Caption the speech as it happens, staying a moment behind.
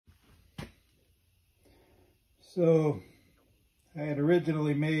So I had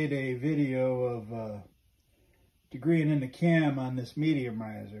originally made a video of degreeing in the cam on this medium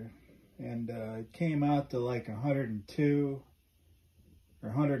riser, and it came out to like 102 or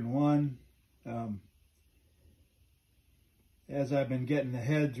 101. As I've been getting the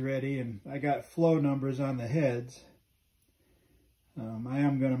heads ready, and I got flow numbers on the heads, I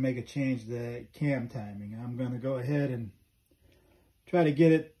am going to make a change to the cam timing. I'm going to go ahead and try to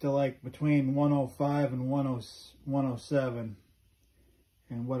get it to like between 105 and 107.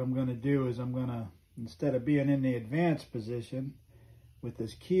 And what I'm going to do is I'm going to, instead of being in the advanced position with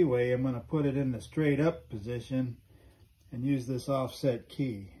this keyway, I'm going to put it in the straight up position and use this offset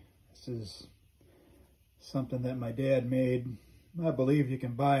key. This is something that my dad made. I believe you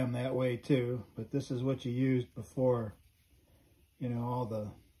can buy them that way too, but this is what you used before, you know, all the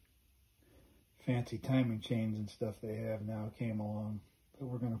fancy timing chains and stuff they have now came along. But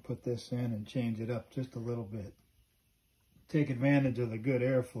we're going to put this in and change it up just a little bit. Take advantage of the good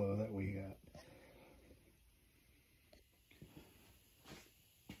airflow that we got.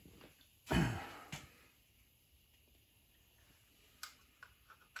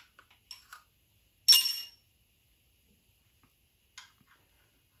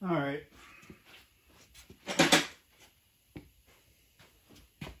 All right.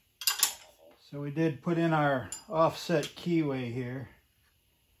 So we did put in our offset keyway here,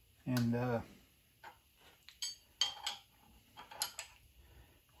 and we're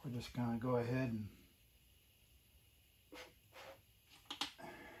just going to go ahead and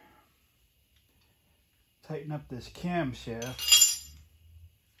tighten up this camshaft.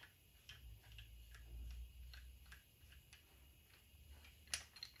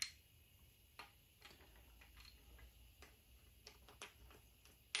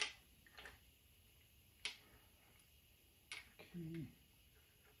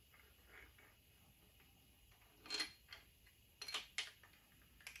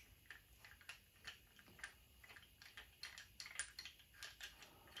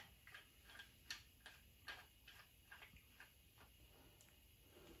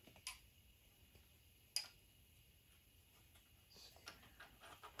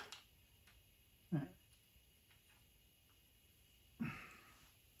 Okay.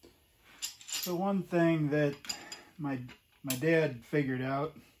 So one thing that my dad figured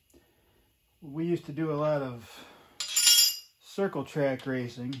out, we used to do a lot of circle track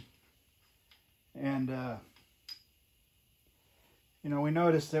racing, and you know, we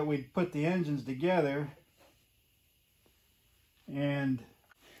noticed that we'd put the engines together, and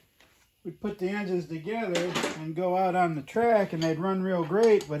we'd put the engines together and go out on the track, and they'd run real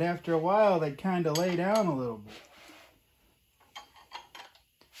great, but after a while they'd kind of lay down a little bit.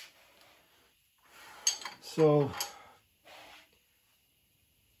 So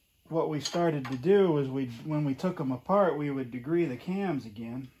what we started to do was when we took them apart, we would degree the cams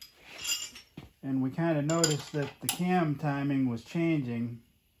again. And we kind of noticed that the cam timing was changing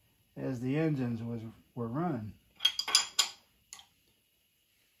as the engines were running.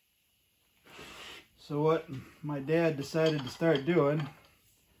 So what my dad decided to start doing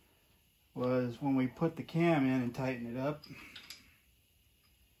was, when we put the cam in and tighten it up,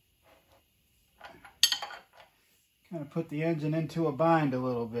 kind of put the engine into a bind a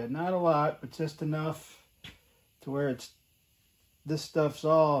little bit. Not a lot, but just enough to where this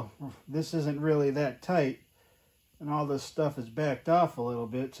isn't really that tight, and all this stuff is backed off a little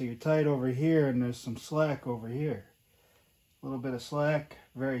bit, so you're tight over here and there's some slack over here. A little bit of slack,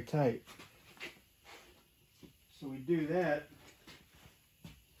 very tight. So we do that,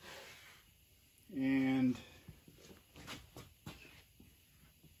 and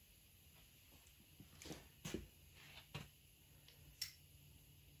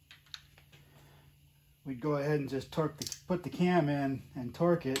we'd go ahead and just put the cam in and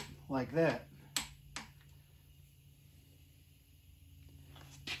torque it like that.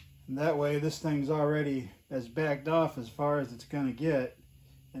 And that way this thing's already as backed off as far as it's going to get,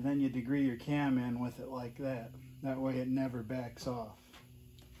 and then you degree your cam in with it like that. That way it never backs off.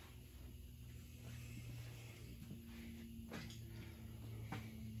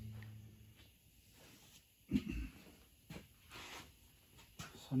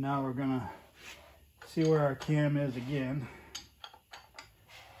 So now we're going to see where our cam is again.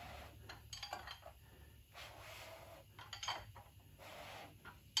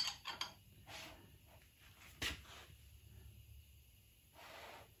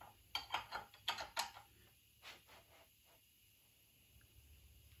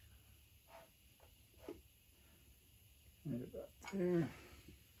 Right about there.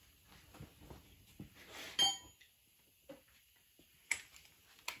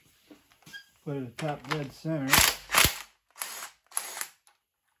 Put it at top dead center.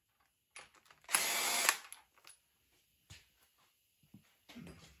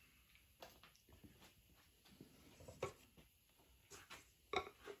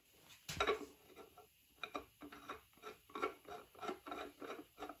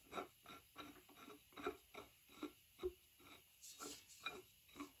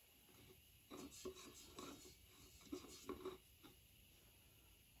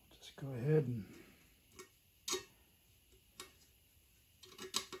 Just go ahead and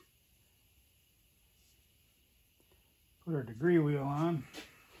put our degree wheel on.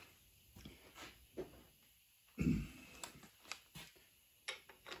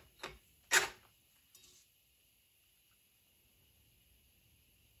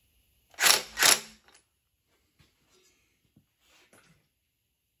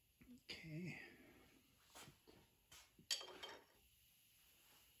 Okay.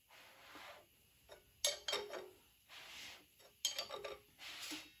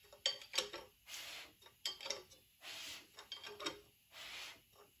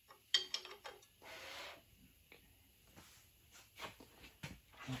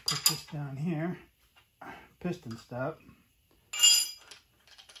 I'll put this down here, piston stop.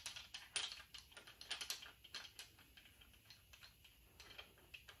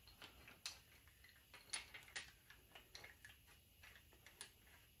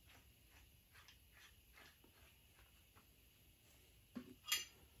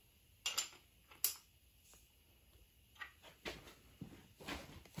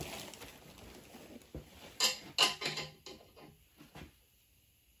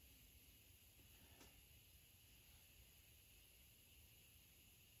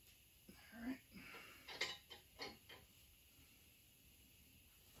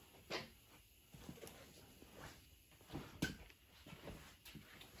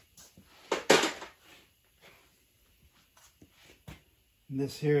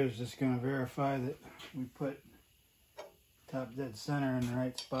 This here is just going to verify that we put top dead center in the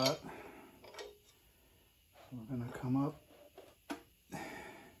right spot. So we're going to come up.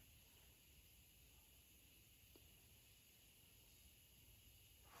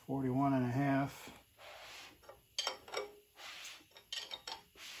 $41.5.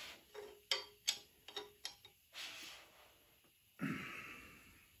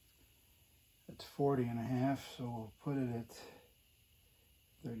 That's 40.5, so we'll put it at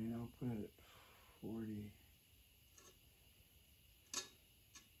 30, no, put it at 40,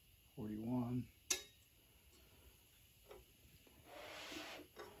 41.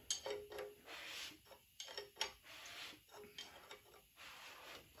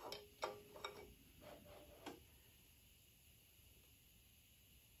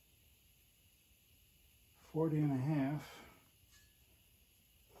 $40.5.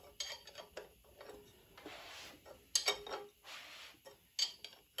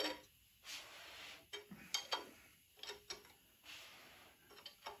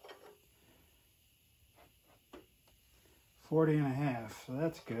 $40.5, so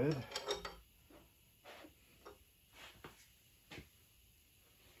that's good.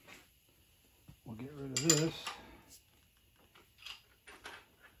 We'll get rid of this.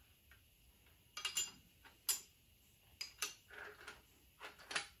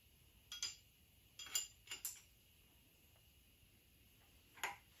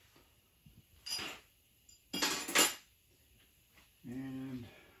 And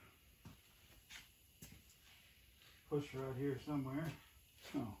push rod here somewhere.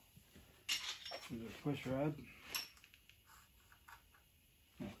 Oh, there's a push rod.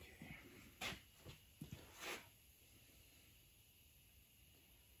 Okay.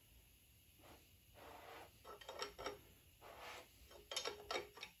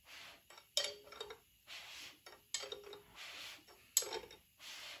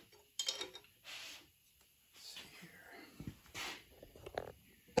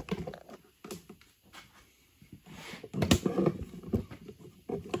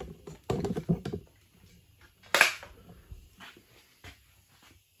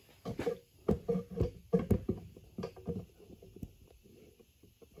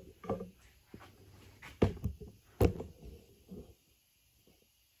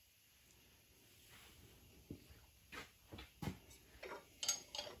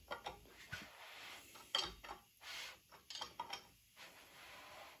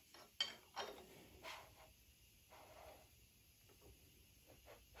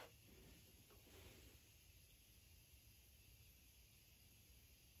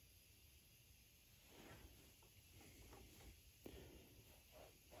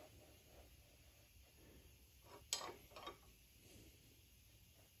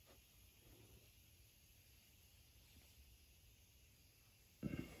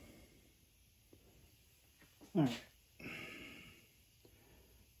 All right.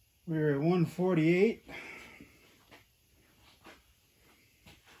 We're at 148.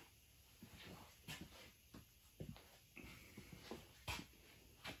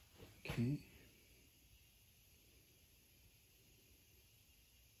 Okay.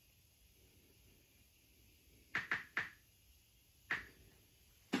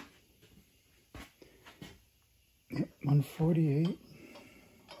 Yep, 148.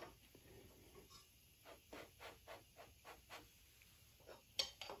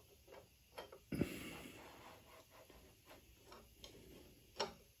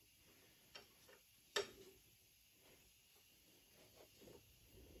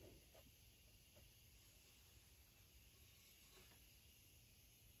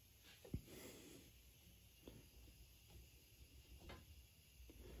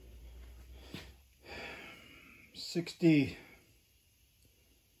 $60,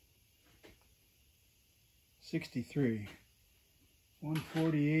 63,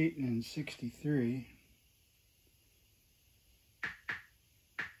 148 and 63,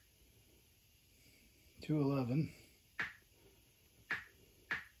 211,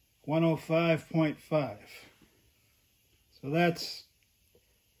 105.5. So that's,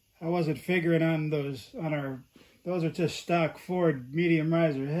 I wasn't figuring on those, those are just stock Ford medium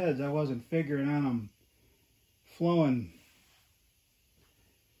riser heads. I wasn't figuring on them flowing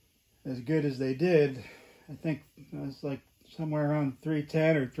as good as they did. I think it was like somewhere around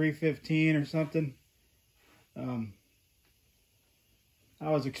 310 or 315 or something. I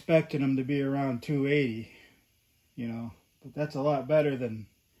was expecting them to be around 280, you know, but that's a lot better than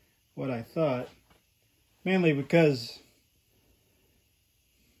what I thought. Mainly because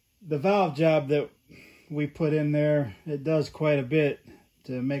the valve job that we put in there, it does quite a bit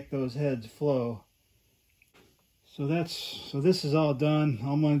to make those heads flow. So this is all done.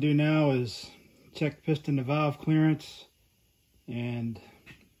 All I'm going to do now is check piston to valve clearance, and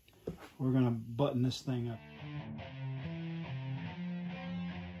we're going to button this thing up.